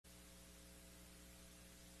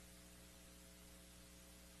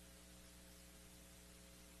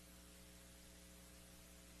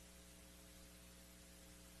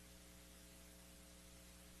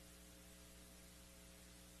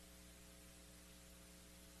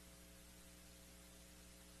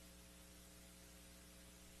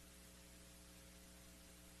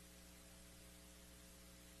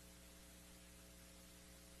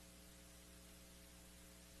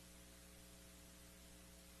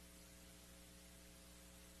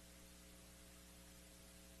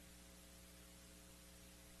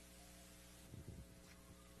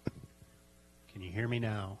you hear me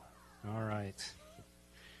now? All right.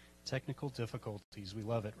 Technical difficulties. We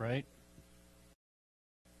love it, right?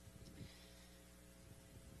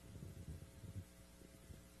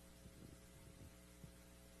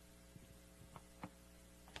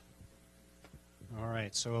 All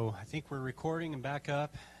right, so I think we're recording and back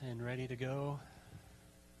up and ready to go.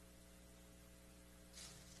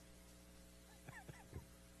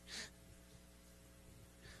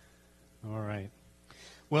 All right.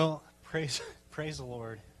 Well, praise the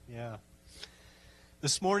Lord. Yeah.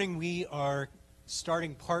 This morning we are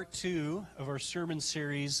starting part 2 of our sermon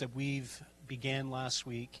series that we've began last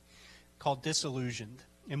week called Disillusioned.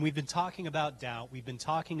 And we've been talking about doubt. We've been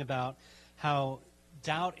talking about how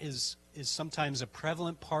doubt is sometimes a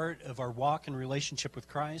prevalent part of our walk and relationship with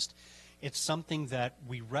Christ. It's something that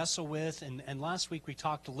we wrestle with. And last week we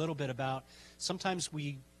talked a little bit about sometimes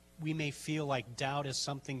we may feel like doubt is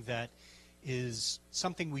something that is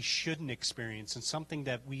something we shouldn't experience and something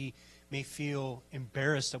that we may feel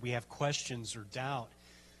embarrassed that we have questions or doubt.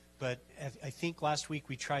 But I think last week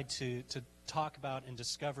we tried to talk about and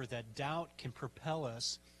discover that doubt can propel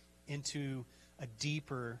us into a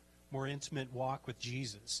deeper, more intimate walk with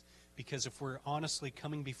Jesus. Because if we're honestly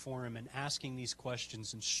coming before Him and asking these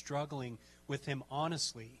questions and struggling with Him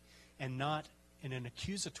honestly and not in an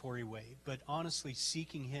accusatory way, but honestly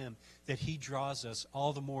seeking Him, that He draws us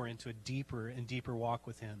all the more into a deeper and deeper walk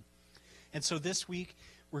with Him. And so this week,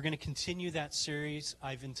 we're going to continue that series.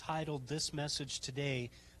 I've entitled this message today,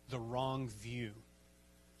 The Wrong View.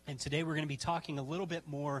 And today we're going to be talking a little bit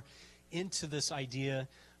more into this idea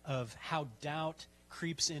of how doubt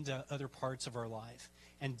creeps into other parts of our life.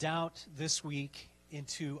 And doubt this week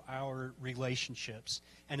into our relationships,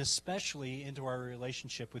 and especially into our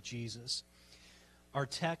relationship with Jesus. Our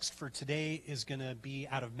text for today is going to be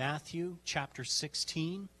out of Matthew chapter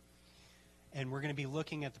 16, and we're going to be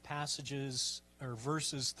looking at the passages or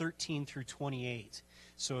verses 13 through 28.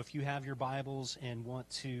 So if you have your Bibles and want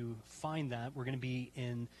to find that, we're going to be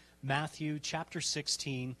in Matthew chapter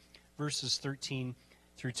 16, verses 13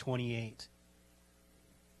 through 28.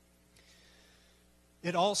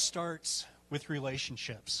 It all starts with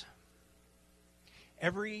relationships.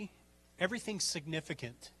 Everything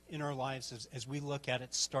significant in our lives as we look at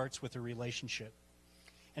it starts with a relationship.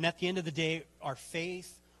 And at the end of the day, our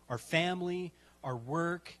faith, our family, our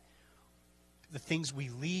work, the things we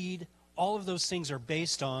lead, all of those things are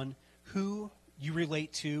based on who you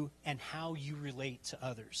relate to and how you relate to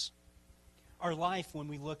others. Our life, when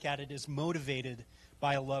we look at it, is motivated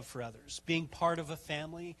by a love for others. Being part of a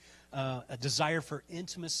family, a desire for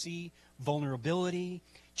intimacy, vulnerability,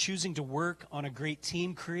 choosing to work on a great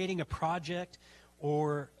team, creating a project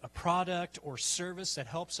or a product or service that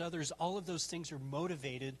helps others, all of those things are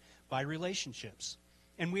motivated by relationships.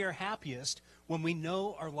 And we are happiest when we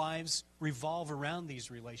know our lives revolve around these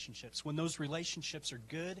relationships. When those relationships are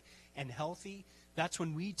good and healthy, that's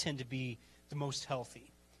when we tend to be the most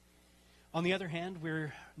healthy. On the other hand,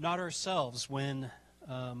 we're not ourselves when,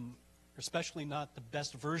 especially not the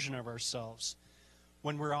best version of ourselves,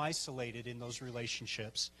 when we're isolated in those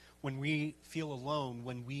relationships, when we feel alone,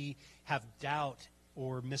 when we have doubt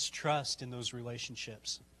or mistrust in those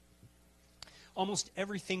relationships. Almost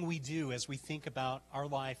everything we do as we think about our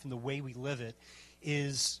life and the way we live it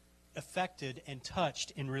is affected and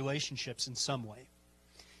touched in relationships in some way.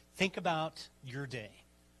 Think about your day.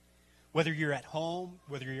 Whether you're at home,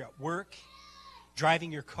 whether you're at work,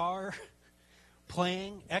 driving your car,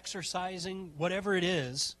 playing, exercising, whatever it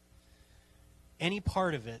is, any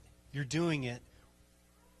part of it, you're doing it,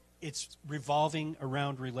 it's revolving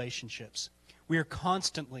around relationships. We are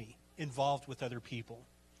constantly involved with other people.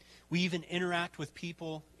 We even interact with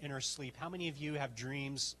people in our sleep. How many of you have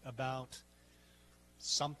dreams about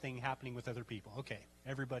something happening with other people? Okay,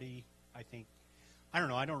 everybody, I think. I don't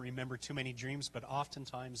know, I don't remember too many dreams, but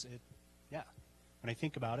oftentimes when I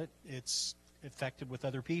think about it, it's affected with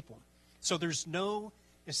other people. So there's no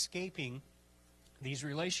escaping these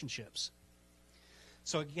relationships.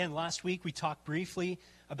 So again, last week we talked briefly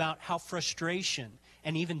about how frustration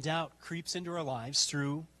and even doubt creeps into our lives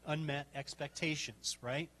through unmet expectations,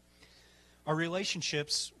 right? Our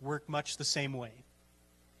relationships work much the same way.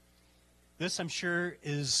 This, I'm sure,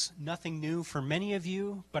 is nothing new for many of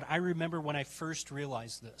you, but I remember when I first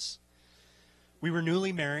realized this. We were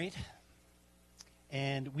newly married,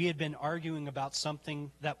 and we had been arguing about something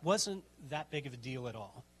that wasn't that big of a deal at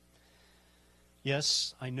all.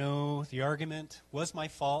 Yes, I know the argument was my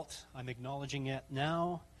fault. I'm acknowledging it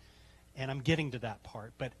now, and I'm getting to that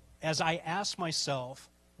part. But as I asked myself,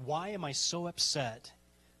 why am I so upset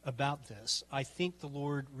about this? I think the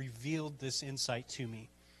Lord revealed this insight to me,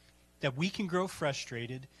 that we can grow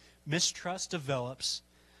frustrated Mistrust develops.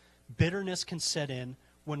 Bitterness can set in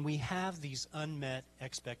when we have these unmet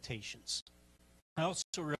expectations. I also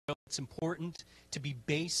realize it's important to be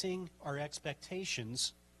basing our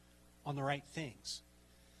expectations on the right things.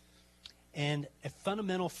 And a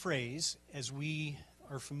fundamental phrase, as we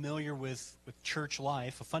are familiar with church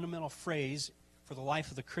life, a fundamental phrase for the life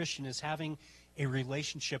of the Christian is having a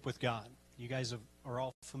relationship with God. You guys are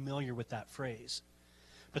all familiar with that phrase.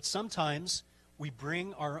 But sometimes we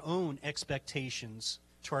bring our own expectations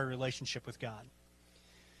to our relationship with God.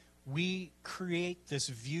 We create this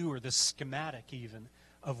view or this schematic even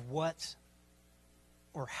of what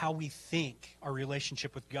or how we think our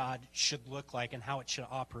relationship with God should look like and how it should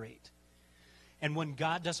operate. And when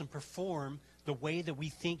God doesn't perform the way that we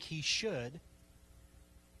think he should,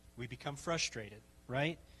 we become frustrated,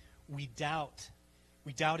 right? We doubt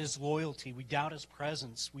his loyalty. We doubt his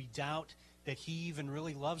presence. We doubt that he even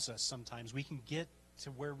really loves us sometimes. We can get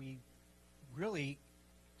to where we really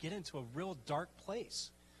get into a real dark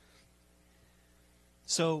place.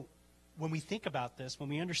 So when we think about this, when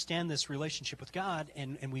we understand this relationship with God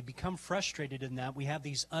and we become frustrated in that, we have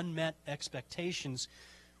these unmet expectations,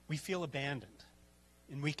 we feel abandoned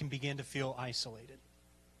and we can begin to feel isolated.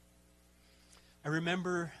 I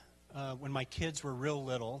remember when my kids were real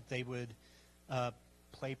little, they would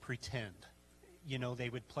play pretend. You know, they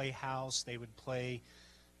would play house, they would play,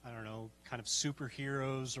 I don't know, kind of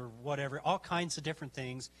superheroes or whatever, all kinds of different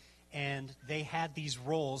things. And they had these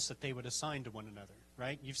roles that they would assign to one another,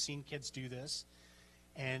 right? You've seen kids do this.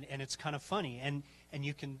 And it's kind of funny. And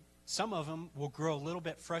you can, some of them will grow a little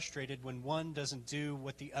bit frustrated when one doesn't do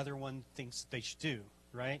what the other one thinks they should do,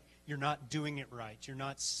 right? You're not doing it right. You're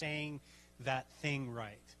not saying that thing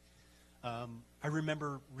right. I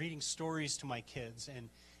remember reading stories to my kids,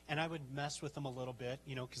 and I would mess with them a little bit,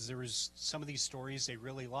 you know, because there was some of these stories they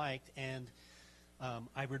really liked, and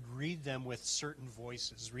I would read them with certain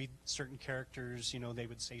voices, read certain characters, you know, they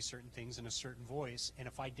would say certain things in a certain voice, and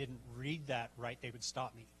if I didn't read that right, they would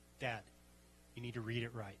stop me. Dad, you need to read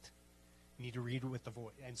it right. You need to read it with the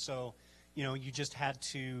voice. And so, you know, you just had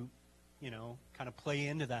to, you know, kind of play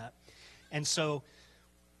into that. And so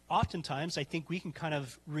oftentimes I think we can kind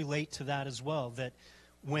of relate to that as well, that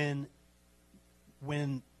when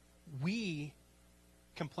we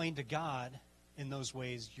complain to God in those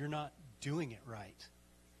ways, you're not doing it right.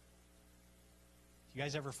 Do you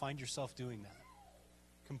guys ever find yourself doing that?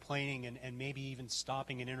 Complaining and maybe even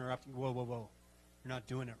stopping and interrupting. Whoa, whoa, whoa. You're not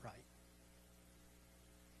doing it right.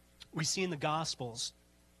 We see in the Gospels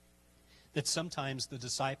that sometimes the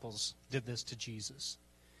disciples did this to Jesus.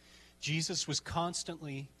 Jesus was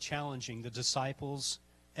constantly challenging the disciples'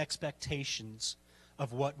 expectations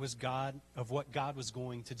of what God was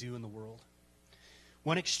going to do in the world.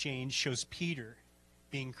 One exchange shows Peter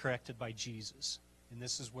being corrected by Jesus. And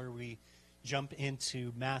this is where we jump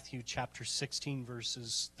into Matthew chapter 16,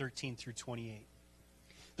 verses 13 through 28.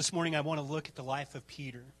 This morning I want to look at the life of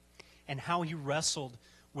Peter and how he wrestled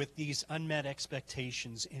with these unmet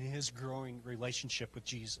expectations in his growing relationship with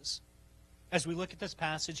Jesus. As we look at this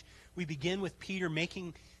passage, we begin with Peter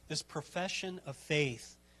making this profession of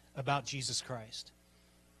faith about Jesus Christ.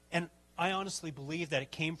 And I honestly believe that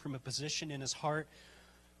it came from a position in his heart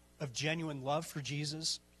of genuine love for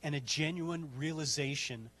Jesus and a genuine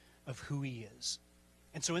realization of who he is.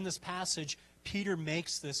 And so in this passage, Peter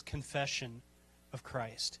makes this confession of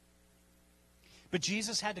Christ. But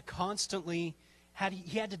Jesus had to constantly,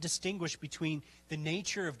 he had to distinguish between the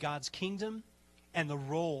nature of God's kingdom and the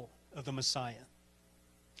role of the Messiah.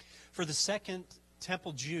 For the Second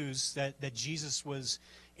Temple Jews that Jesus was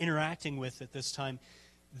interacting with at this time,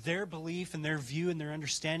 their belief and their view and their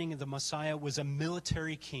understanding of the Messiah was a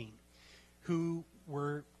military king who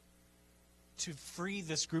were to free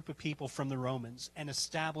this group of people from the Romans and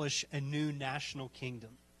establish a new national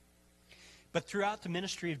kingdom. But throughout the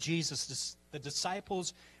ministry of Jesus, the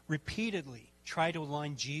disciples repeatedly try to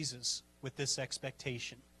align Jesus with this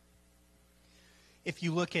expectation. If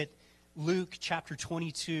you look at Luke chapter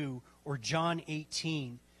 22 or John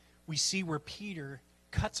 18, we see where Peter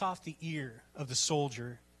cuts off the ear of the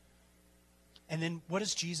soldier. And then what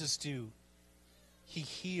does Jesus do? He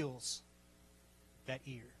heals that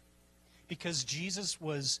ear. Because Jesus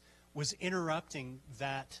was interrupting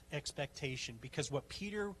that expectation. Because what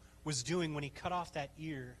Peter was doing when he cut off that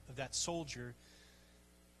ear of that soldier,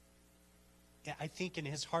 I think in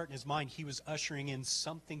his heart and his mind, he was ushering in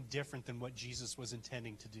something different than what Jesus was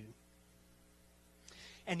intending to do.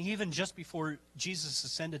 And even just before Jesus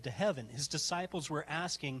ascended to heaven, his disciples were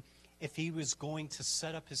asking if he was going to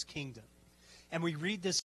set up his kingdom. And we read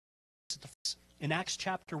this in Acts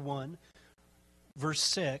chapter 1, verse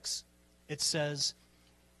 6. It says,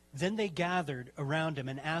 Then they gathered around him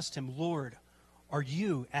and asked him, Lord, are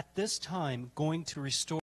you at this time going to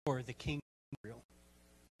restore the kingdom of Israel?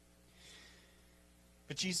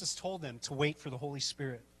 But Jesus told them to wait for the Holy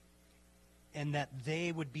Spirit and that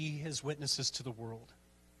they would be his witnesses to the world.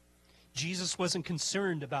 Jesus wasn't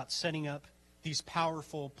concerned about setting up these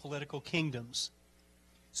powerful political kingdoms.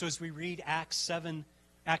 So as we read Acts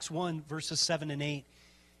 1, verses 7 and 8,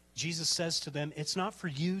 Jesus says to them, it's not for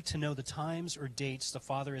you to know the times or dates the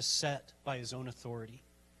Father has set by his own authority,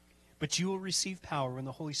 but you will receive power when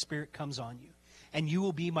the Holy Spirit comes on you, and you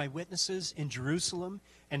will be my witnesses in Jerusalem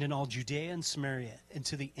and in all Judea and Samaria and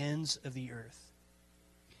to the ends of the earth.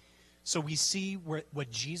 So we see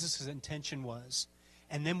what Jesus' intention was,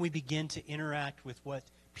 and then we begin to interact with what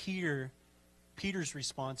Peter's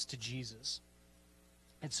response to Jesus.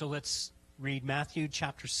 And so let's read Matthew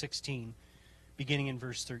chapter 16, beginning in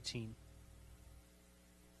verse 13.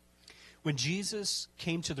 When Jesus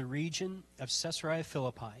came to the region of Caesarea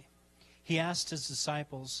Philippi, he asked his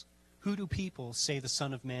disciples, who do people say the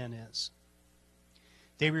Son of Man is?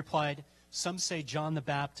 They replied, some say John the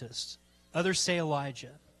Baptist, others say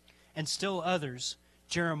Elijah, and still others,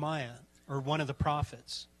 Jeremiah or one of the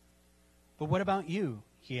prophets. But what about you?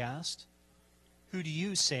 He asked. Who do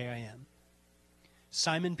you say I am?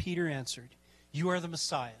 Simon Peter answered, you are the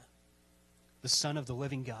Messiah, the Son of the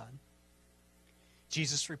living God.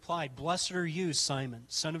 Jesus replied, blessed are you, Simon,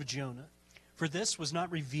 son of Jonah, for this was not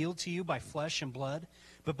revealed to you by flesh and blood,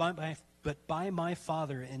 but by my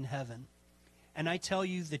Father in heaven. And I tell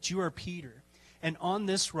you that you are Peter, and on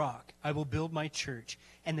this rock I will build my church,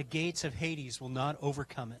 and the gates of Hades will not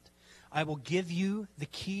overcome it. I will give you the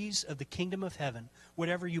keys of the kingdom of heaven.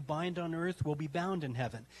 Whatever you bind on earth will be bound in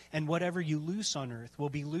heaven, and whatever you loose on earth will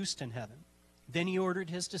be loosed in heaven. Then he ordered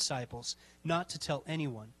his disciples not to tell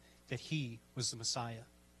anyone that he was the Messiah.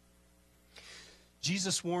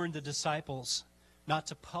 Jesus warned the disciples not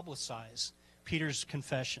to publicize Peter's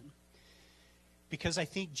confession, because I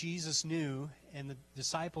think Jesus knew, and the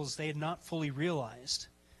disciples, they had not fully realized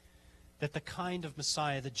that the kind of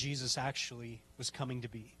Messiah that Jesus actually was coming to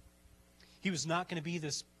be. He was not going to be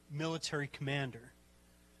this military commander,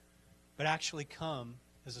 but actually come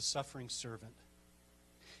as a suffering servant.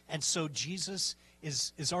 And so Jesus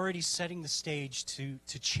is already setting the stage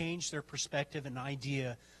to change their perspective and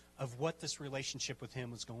idea of what this relationship with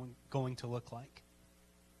him was going to look like.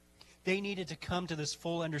 They needed to come to this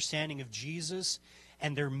full understanding of Jesus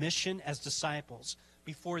and their mission as disciples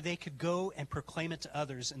before they could go and proclaim it to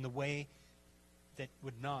others in the way that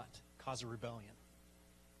would not cause a rebellion.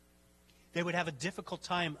 They would have a difficult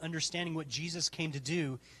time understanding what Jesus came to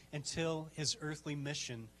do until his earthly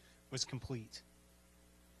mission was complete.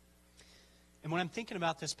 And when I'm thinking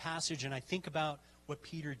about this passage and I think about what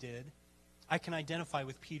Peter did, I can identify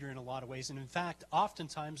with Peter in a lot of ways. And in fact,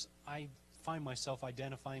 oftentimes I find myself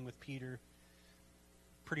identifying with Peter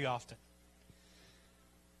pretty often.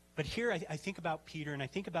 But here I think about Peter and I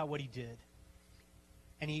think about what he did.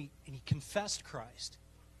 And he confessed Christ.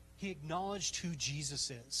 He acknowledged who Jesus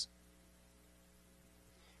is.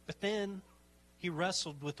 But then he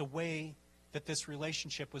wrestled with the way that this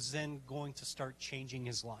relationship was then going to start changing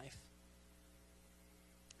his life.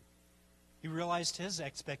 He realized his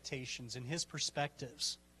expectations and his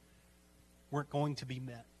perspectives weren't going to be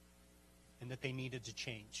met and that they needed to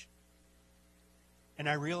change. And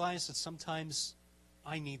I realized that sometimes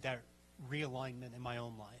I need that realignment in my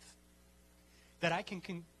own life. That I can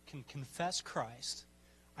confess Christ.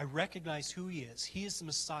 I recognize who he is. He is the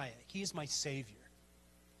Messiah. He is my Savior.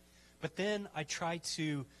 But then I try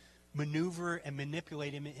to maneuver and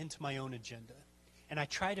manipulate him into my own agenda. And I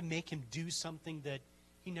try to make him do something that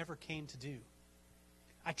he never came to do.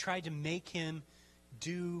 I tried to make him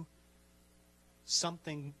do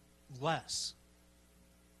something less.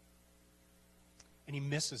 And he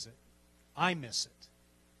misses it. I miss it.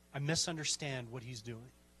 I misunderstand what he's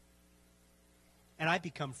doing. And I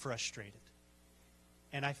become frustrated.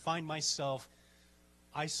 And I find myself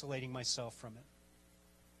isolating myself from it.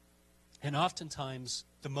 And oftentimes,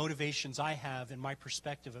 the motivations I have in my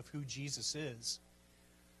perspective of who Jesus is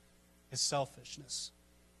selfishness.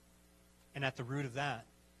 And at the root of that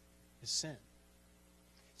is sin.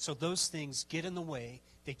 So those things get in the way.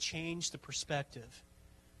 They change the perspective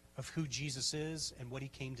of who Jesus is and what he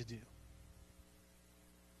came to do.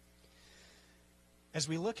 As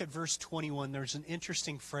we look at verse 21, there's an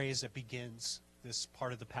interesting phrase that begins this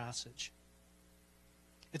part of the passage.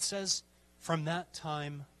 It says, from that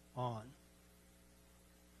time on.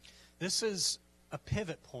 This is a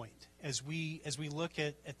pivot point as we look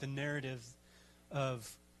at the narrative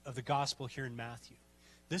of the gospel here in Matthew.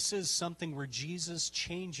 This is something where Jesus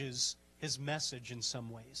changes his message in some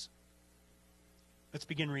ways. Let's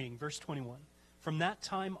begin reading. Verse 21. From that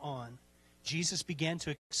time on, Jesus began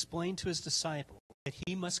to explain to his disciples that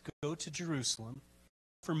he must go to Jerusalem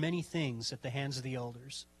for many things at the hands of the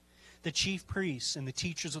elders, the chief priests, and the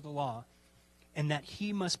teachers of the law, and that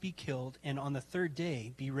he must be killed and on the third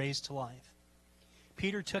day be raised to life.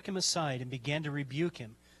 Peter took him aside and began to rebuke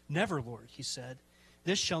him. Never, Lord, he said,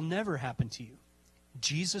 this shall never happen to you.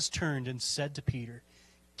 Jesus turned and said to Peter,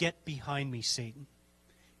 Get behind me, Satan.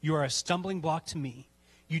 You are a stumbling block to me.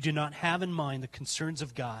 You do not have in mind the concerns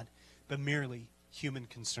of God, but merely human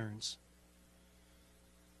concerns.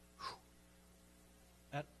 Whew.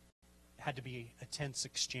 That had to be a tense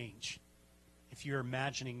exchange if you're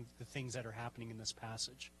imagining the things that are happening in this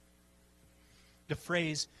passage. The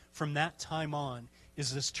phrase, from that time on,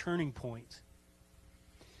 is this turning point.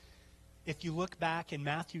 If you look back in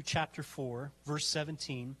Matthew chapter 4, verse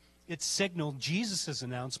 17, it signaled Jesus'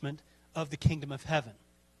 announcement of the kingdom of heaven.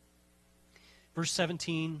 Verse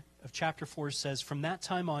 17 of chapter 4 says, From that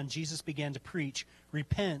time on, Jesus began to preach,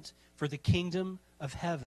 Repent, for the kingdom of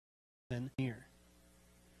heaven is near.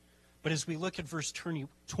 But as we look at verse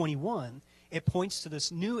 21, it points to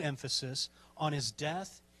this new emphasis on his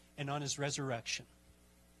death and on his resurrection.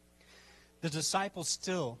 The disciples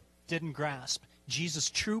still didn't grasp Jesus'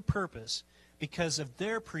 true purpose because of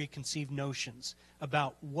their preconceived notions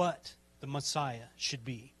about what the Messiah should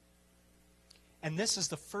be. And this is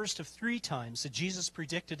the first of 3 times that Jesus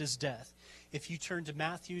predicted his death. If you turn to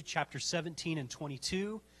Matthew chapter 17 and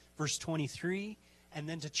 22, verse 23, and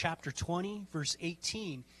then to chapter 20, verse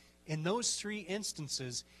 18, in those 3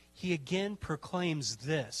 instances, he again proclaims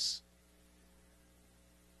this.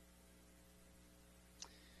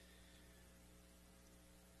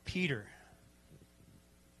 Peter,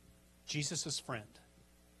 Jesus' friend.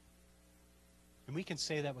 And we can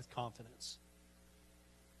say that with confidence.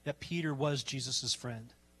 That Peter was Jesus' friend.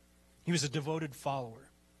 He was a devoted follower.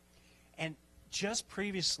 And just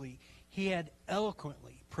previously, he had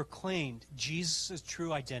eloquently proclaimed Jesus'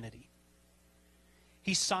 true identity.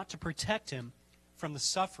 He sought to protect him from the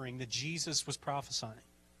suffering that Jesus was prophesying.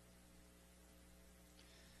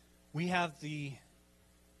 We have the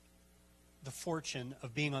fortune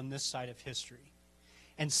of being on this side of history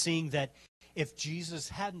and seeing that if Jesus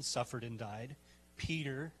hadn't suffered and died,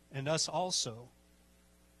 Peter and us also,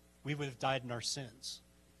 we would have died in our sins.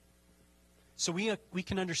 So we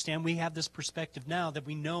can understand, we have this perspective now that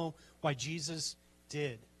we know why Jesus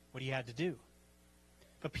did what he had to do.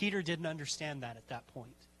 But Peter didn't understand that at that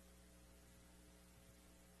point.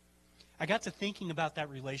 I got to thinking about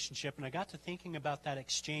that relationship, and I got to thinking about that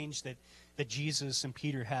exchange that Jesus and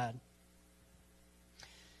Peter had.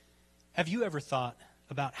 Have you ever thought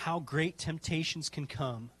about how great temptations can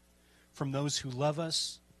come from those who love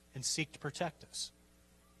us and seek to protect us?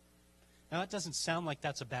 Now, it doesn't sound like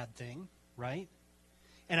that's a bad thing, right?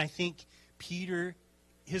 And I think Peter,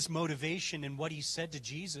 his motivation in what he said to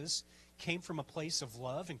Jesus came from a place of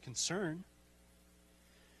love and concern.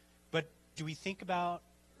 But do we think about,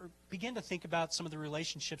 or begin to think about some of the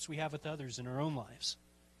relationships we have with others in our own lives?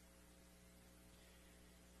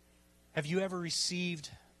 Have you ever received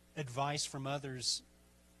advice from others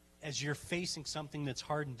as you're facing something that's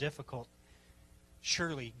hard and difficult?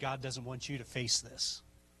 Surely God doesn't want you to face this.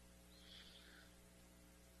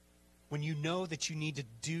 When you know that you need to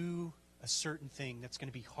do a certain thing that's going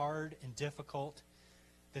to be hard and difficult,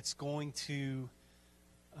 that's going to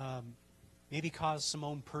maybe cause some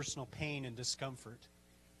own personal pain and discomfort,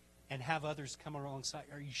 and have others come alongside,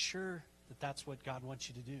 are you sure that that's what God wants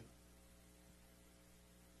you to do?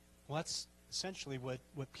 Well, that's essentially what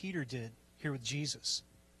Peter did here with Jesus.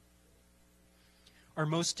 Our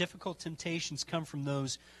most difficult temptations come from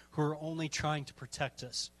those who are only trying to protect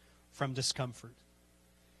us from discomfort.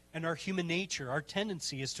 And our human nature, our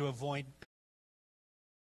tendency is to avoid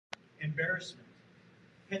embarrassment,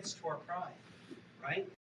 hits to our pride, right?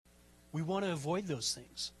 We want to avoid those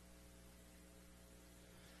things.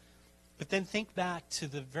 But then think back to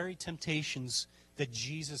the very temptations that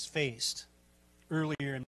Jesus faced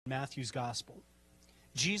earlier in Matthew's gospel.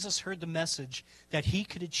 Jesus heard the message that he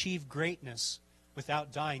could achieve greatness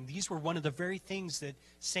without dying. These were one of the very things that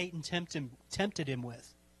Satan tempted him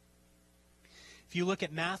with. If you look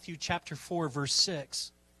at Matthew chapter 4, verse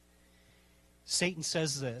 6, Satan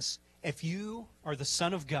says this, If you are the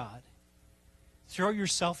Son of God, throw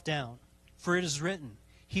yourself down, for it is written,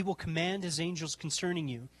 He will command His angels concerning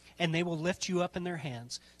you, and they will lift you up in their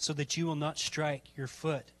hands, so that you will not strike your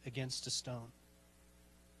foot against a stone.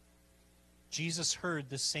 Jesus heard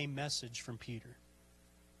this same message from Peter.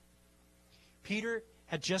 Peter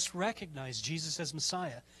had just recognized Jesus as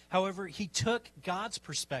Messiah. However, he took God's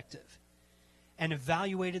perspective and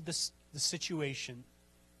evaluated the situation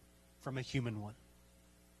from a human one.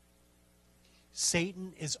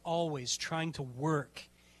 Satan is always trying to work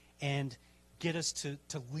and get us to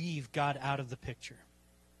leave God out of the picture.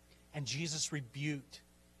 And Jesus rebuked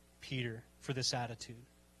Peter for this attitude.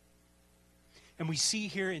 And we see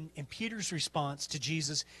here in Peter's response to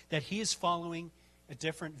Jesus that he is following a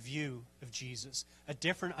different view of Jesus, a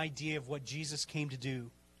different idea of what Jesus came to do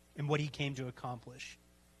and what he came to accomplish.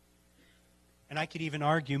 And I could even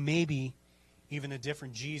argue maybe even a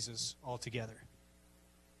different Jesus altogether.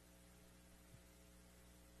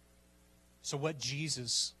 So what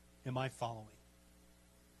Jesus am I following?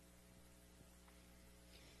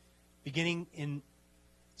 Beginning in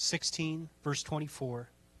 16, verse 24,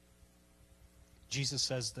 Jesus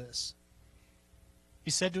says this.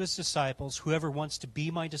 He said to his disciples, "Whoever wants to be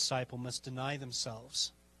my disciple must deny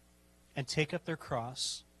themselves and take up their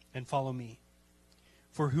cross and follow me.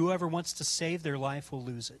 For whoever wants to save their life will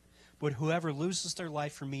lose it, but whoever loses their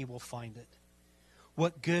life for me will find it.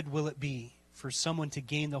 What good will it be for someone to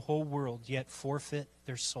gain the whole world yet forfeit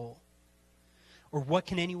their soul? Or what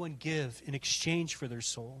can anyone give in exchange for their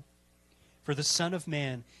soul? For the Son of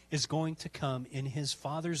Man is going to come in his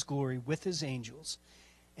Father's glory with his angels,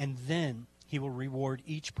 and then he will reward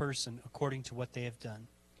each person according to what they have done.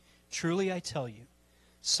 Truly I tell you,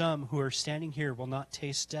 some who are standing here will not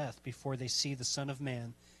taste death before they see the Son of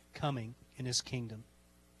Man coming in his kingdom."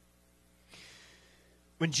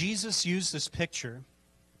 When Jesus used this picture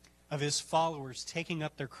of his followers taking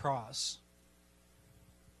up their cross,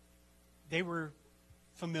 they were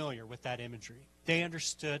familiar with that imagery. They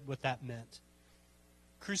understood what that meant.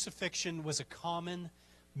 Crucifixion was a common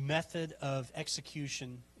method of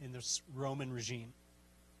execution in this Roman regime.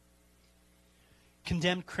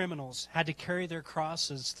 Condemned criminals had to carry their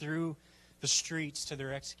crosses through the streets to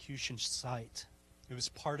their execution site. It was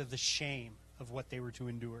part of the shame of what they were to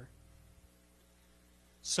endure.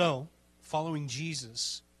 So, following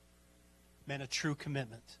Jesus meant a true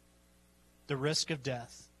commitment, the risk of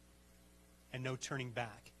death, and no turning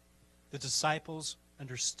back. The disciples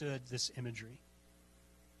understood this imagery.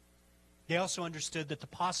 They also understood that the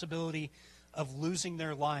possibility of losing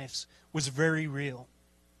their lives was very real,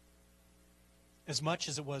 as much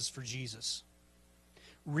as it was for Jesus.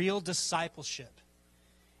 Real discipleship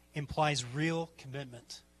implies real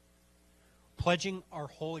commitment, pledging our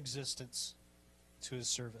whole existence to his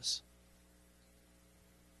service.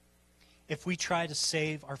 If we try to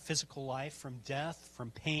save our physical life from death,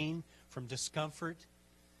 from pain, from discomfort,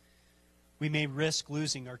 we may risk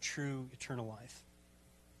losing our true eternal life.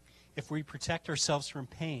 If we protect ourselves from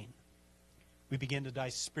pain, we begin to die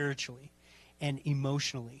spiritually and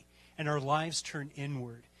emotionally, and our lives turn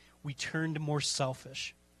inward. We turn to more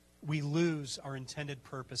selfish. We lose our intended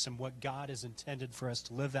purpose and what God has intended for us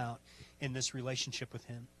to live out in this relationship with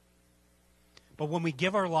him. But when we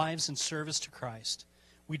give our lives in service to Christ,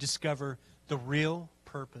 we discover the real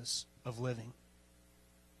purpose of living.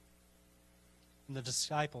 And the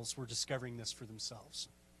disciples were discovering this for themselves.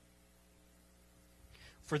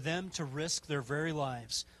 For them to risk their very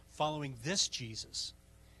lives following this Jesus,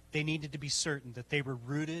 they needed to be certain that they were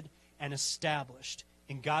rooted and established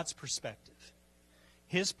in God's perspective,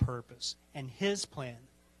 his purpose, and his plan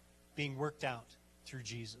being worked out through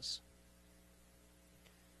Jesus.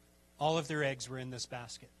 All of their eggs were in this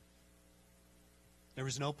basket. There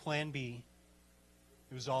was no plan B.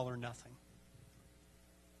 It was all or nothing.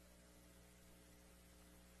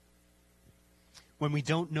 When we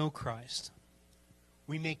don't know Christ,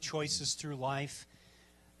 we make choices through life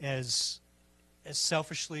as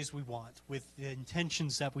selfishly as we want, with the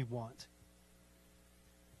intentions that we want.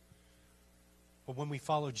 But when we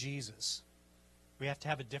follow Jesus, we have to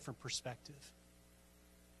have a different perspective.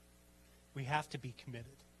 We have to be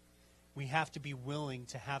committed. We have to be willing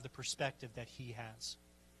to have the perspective that he has.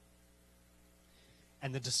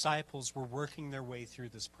 And the disciples were working their way through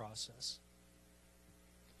this process.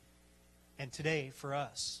 And today, for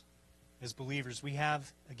us, as believers, we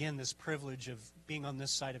have, again, this privilege of being on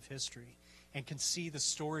this side of history and can see the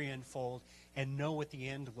story unfold and know what the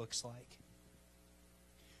end looks like.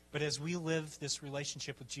 But as we live this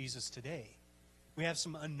relationship with Jesus today, we have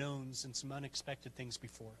some unknowns and some unexpected things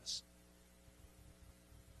before us.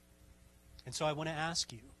 And so I want to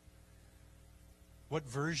ask you, what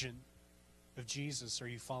version of Jesus are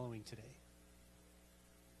you following today?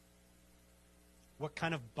 What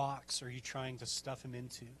kind of box are you trying to stuff him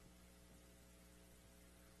into?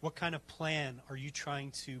 What kind of plan are you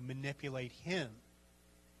trying to manipulate him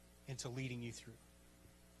into leading you through?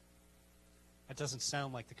 That doesn't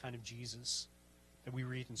sound like the kind of Jesus that we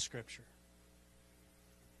read in Scripture.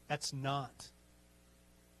 That's not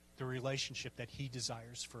the relationship that He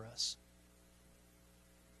desires for us.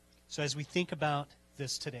 So as we think about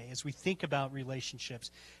this today, as we think about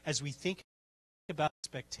relationships, as we think about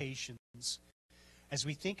expectations, as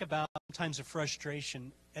we think about times of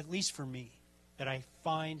frustration, at least for me, that I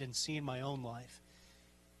find and see in my own life,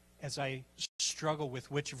 as I struggle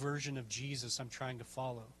with which version of Jesus I'm trying to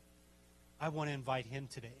follow, I want to invite Him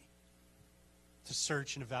today to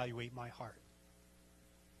search and evaluate my heart.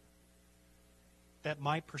 That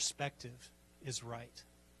my perspective is right.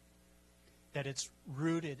 That it's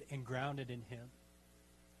rooted and grounded in Him.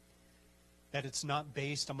 That it's not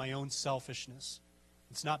based on my own selfishness.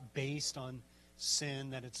 It's not based on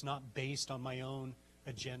sin. That it's not based on my own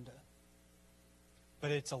agenda.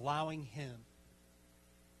 But it's allowing Him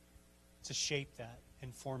to shape that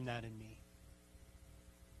and form that in me.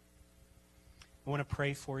 I want to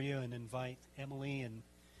pray for you and invite Emily and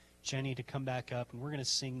Jenny to come back up, and we're going to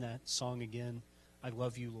sing that song again, I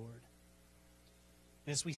Love You, Lord.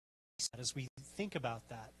 And as we think about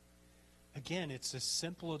that, again, it's a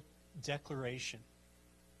simple declaration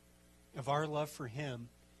of our love for Him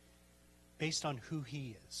based on who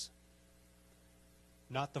He is,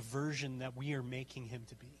 not the version that we are making Him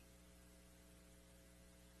to be.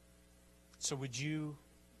 So would you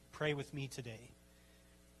pray with me today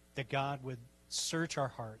that God would search our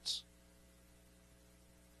hearts,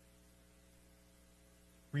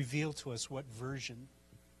 reveal to us what version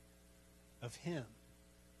of Him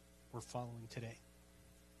we're following today.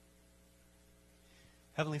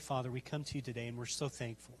 Heavenly Father, we come to you today and we're so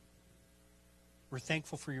thankful. We're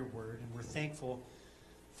thankful for your word, and we're thankful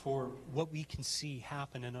for what we can see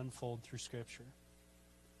happen and unfold through Scripture.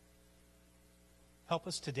 Help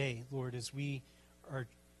us today, Lord, as we are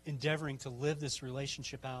endeavoring to live this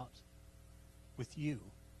relationship out with you,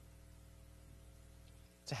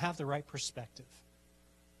 to have the right perspective,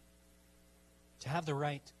 to have the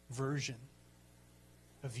right version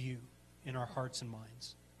of you in our hearts and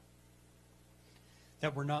minds.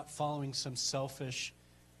 That we're not following some selfish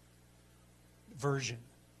version,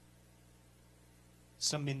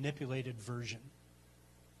 some manipulated version,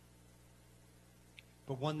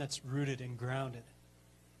 but one that's rooted and grounded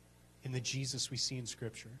in the Jesus we see in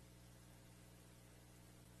Scripture,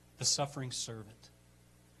 the suffering servant,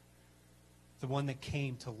 the one that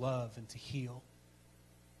came to love and to heal,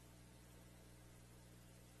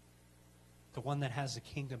 the one that has a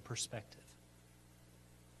kingdom perspective.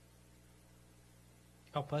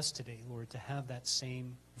 Help us today, Lord, to have that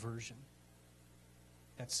same version,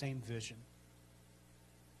 that same vision.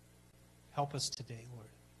 Help us today, Lord.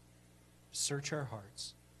 Search our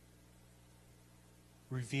hearts.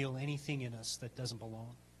 Reveal anything in us that doesn't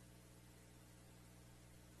belong.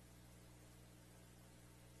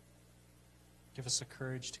 Give us the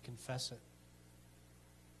courage to confess it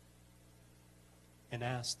and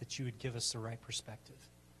ask that you would give us the right perspective.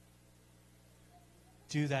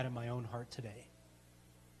 Do that in my own heart today.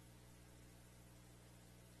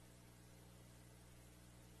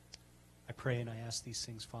 I pray and I ask these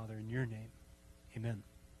things, Father, in your name. Amen.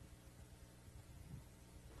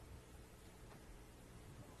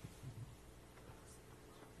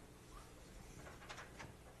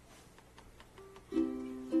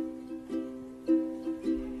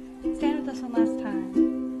 Stand with us one last time.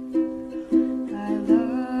 I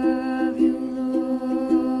love you,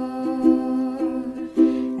 Lord,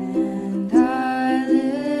 and I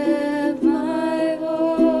lift my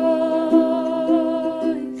voice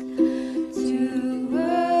to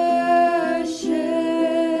worship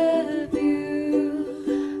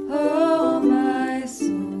you. Oh, my soul,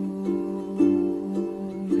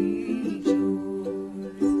 rejoice.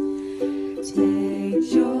 Take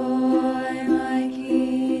joy, my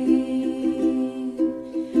King,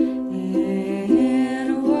 in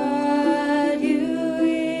what you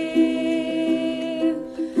hear.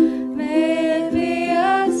 May it be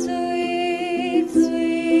a sweet,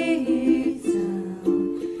 sweet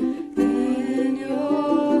sound in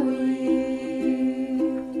your ear.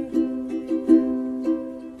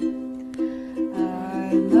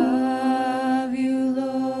 I love you,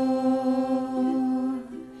 Lord,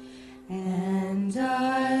 and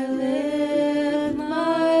I lift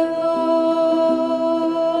my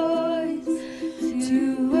voice to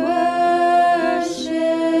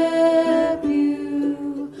worship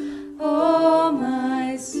you. Oh,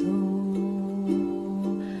 my soul,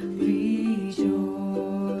 rejoice.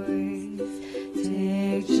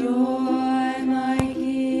 Take joy, my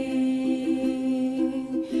King,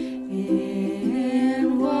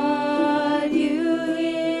 in what you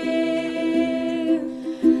hear.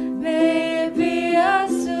 May it be a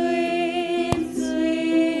sweet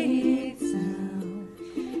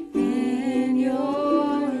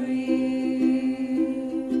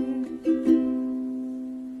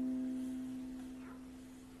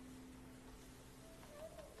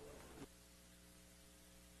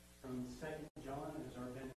 2 John as our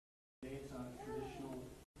based on traditional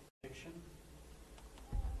fiction.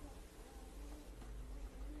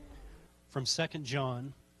 From 2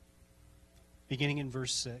 John, beginning in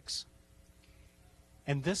verse 6.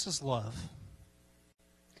 And this is love,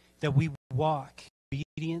 that we walk in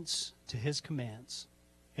obedience to his commands.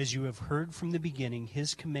 As you have heard from the beginning,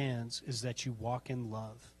 his commands is that you walk in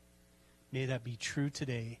love. May that be true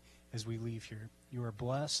today as we leave here. You are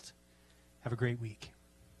blessed. Have a great week.